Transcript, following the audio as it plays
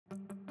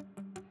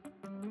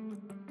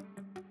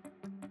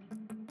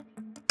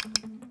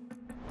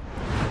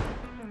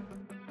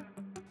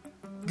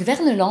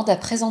Kverneland a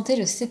présenté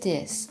le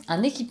CTS,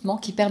 un équipement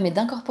qui permet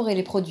d'incorporer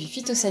les produits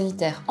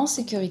phytosanitaires en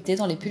sécurité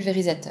dans les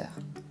pulvérisateurs.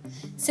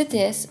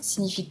 CTS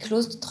signifie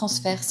closed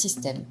transfert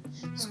système,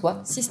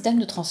 soit système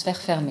de transfert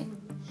fermé.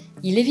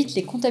 Il évite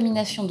les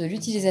contaminations de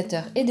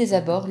l'utilisateur et des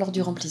abords lors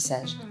du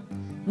remplissage.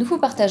 Nous vous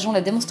partageons la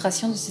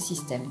démonstration de ce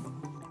système.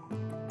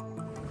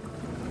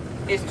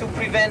 Is to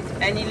prevent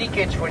any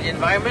leakage for the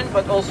environment,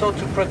 but also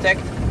to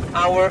protect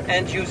our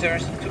end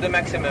users to the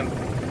maximum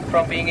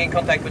from being in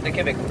contact with the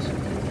chemicals.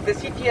 The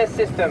CTS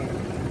system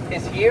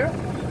is here.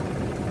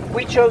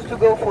 We chose to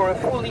go for a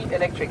fully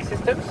electric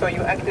system, so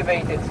you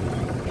activate it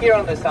here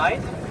on the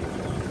side.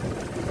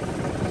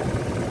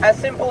 As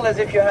simple as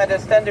if you had a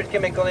standard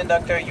chemical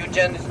inductor, you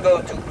just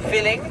go to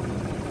filling,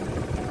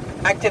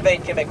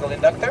 activate chemical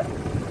inductor,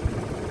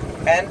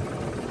 and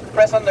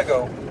press on the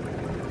go.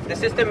 The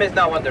system is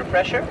now under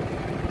pressure.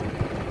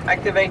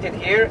 Activate it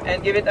here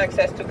and give it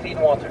access to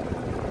clean water.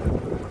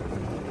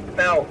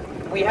 Now,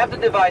 we have the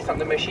device on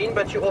the machine,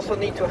 but you also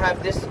need to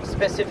have this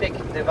specific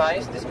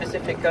device, the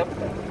specific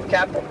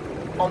cap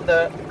on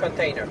the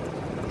container.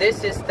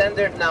 This is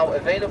standard now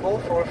available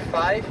for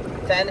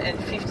 5, 10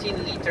 and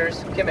 15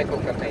 liters chemical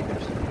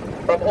containers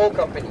from all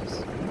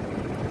companies.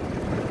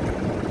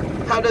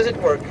 How does it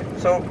work?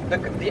 So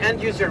the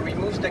end user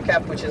removes the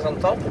cap which is on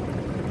top,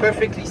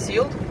 perfectly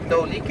sealed,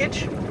 no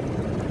leakage,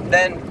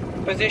 then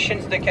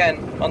positions the can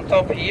on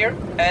top here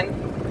and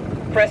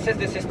presses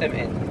the system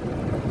in.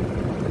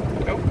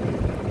 Go.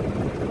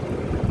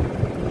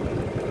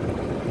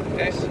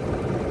 This.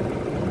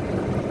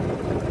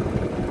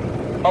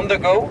 On the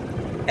go,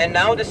 and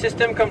now the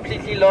system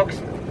completely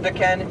locks the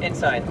can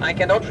inside. I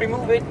cannot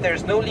remove it,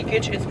 there's no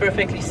leakage, it's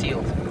perfectly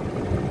sealed.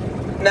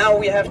 Now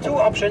we have two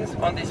options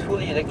on this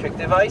fully electric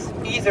device,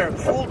 either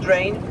full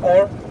drain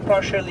or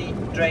partially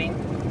drain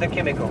the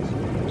chemicals.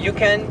 You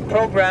can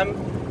program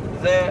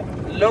the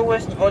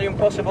lowest volume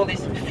possible is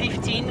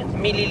 15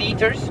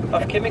 milliliters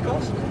of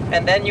chemicals,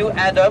 and then you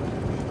add up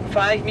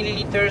 5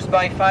 milliliters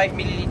by 5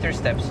 milliliter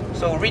steps.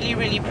 So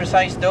really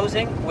precise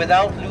dosing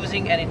without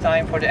losing any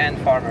time for the end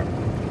farmer.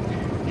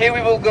 Here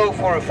we will go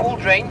for a full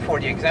drain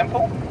for the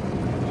example.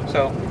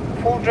 So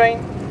full drain,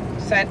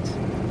 set.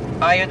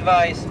 I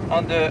advise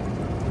on the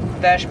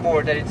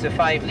dashboard that it's a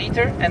 5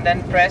 liter, and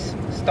then press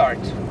start.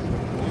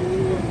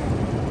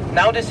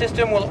 Now the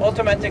system will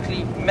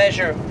automatically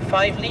measure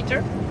 5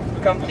 liter,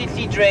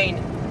 completely drain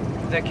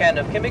the can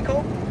of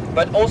chemical,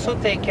 but also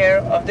take care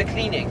of the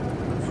cleaning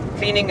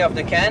of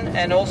the can,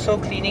 and also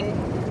cleaning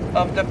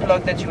of the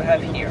plug that you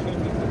have here.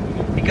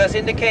 Because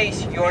in the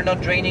case you are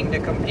not draining the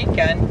complete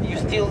can, you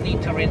still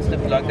need to rinse the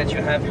plug that you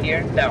have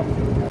here down.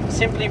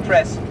 Simply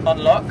press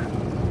unlock.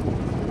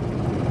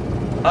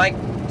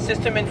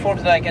 System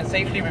informs that I can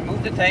safely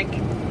remove the tank,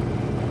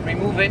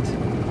 remove it.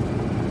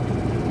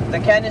 The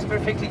can is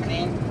perfectly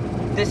clean.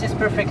 This is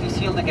perfectly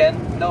sealed again,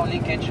 no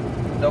leakage,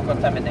 no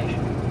contamination.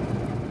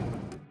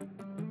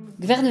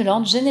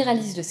 Kverneland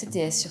généralise le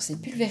CTS sur ses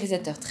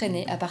pulvérisateurs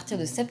traînés à partir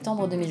de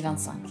septembre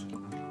 2025.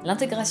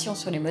 L'intégration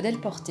sur les modèles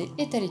portés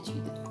est à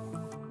l'étude.